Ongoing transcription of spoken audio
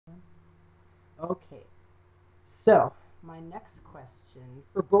Okay. So, my next question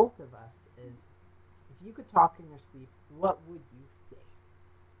for both of us is if you could talk in your sleep, what would you say?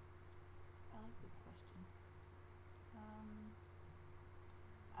 I like this question. Um,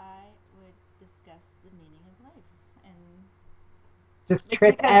 I would discuss the meaning of life, and Just it's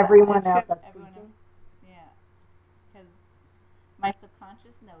trip because I everyone out trip that's everyone up. sleeping? Yeah, because my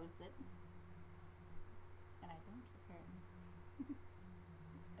subconscious knows it, and I don't apparently.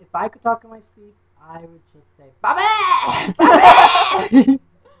 If I could talk in my sleep, I would just say, Bobby! Bobby!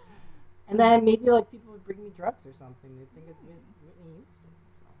 And then maybe like people would bring me drugs or something. They'd think it's Whitney Houston.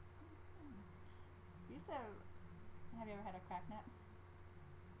 So. You used to have you ever had a crack nap?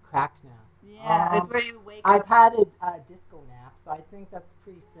 Crack nap. Yeah, it's where you wake I've up. had a disco nap, so I think that's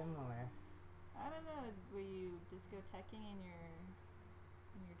pretty similar. I don't know. Were you discothequing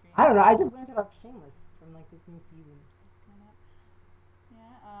in your I don't dreams? know. I just learned about Shameless from like this new season. Disco nap.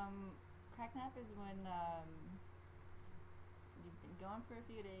 Yeah. Crack nap is when you've been going for a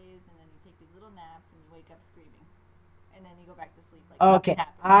few days, and then you take these little naps, and you wake up screaming, and then you go back to sleep like nothing Okay,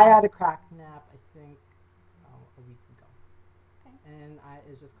 happened. I had a crack nap. I think a week ago, Okay. and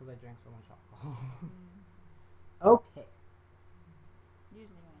it's just because I drank so much alcohol. Mm, Okay,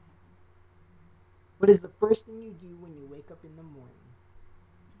 usually when it happens. what is the first thing you do when you wake up in the morning?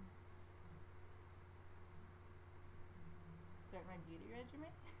 Start my beauty regimen.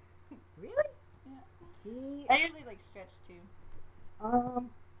 Really? Yeah. Me? I usually like stretch too. Um,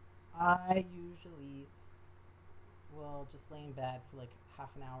 I usually will just lay in bed for like half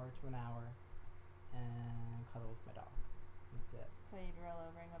an hour to an hour and cuddle with my dog. That's it. So you'd roll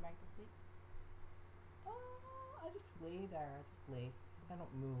over and go back to sleep. I just lay there. I just lay. I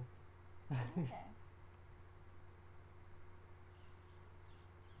don't move. Okay.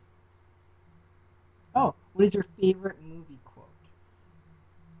 Oh, what is your favorite movie quote?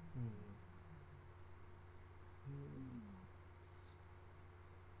 Hmm. Movie Hmm. quote.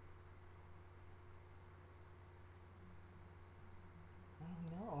 I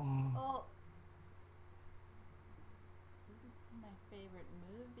don't know. Well, my favorite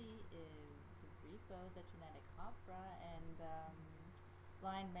movie is Repo, the Genetic Opera, and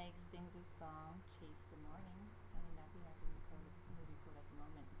Blind Meg sings a song, Chase the Morning. I think that'd be my favorite movie quote at the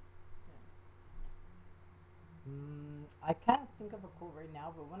moment. So, yeah. I can't think of a quote right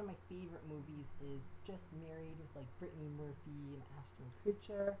now, but one of my favorite movies is Just Married with like Brittany Murphy and Ashton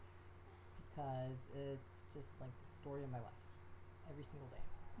Kutcher because it's just like the story of my life every single day.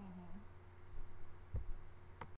 Mm-hmm.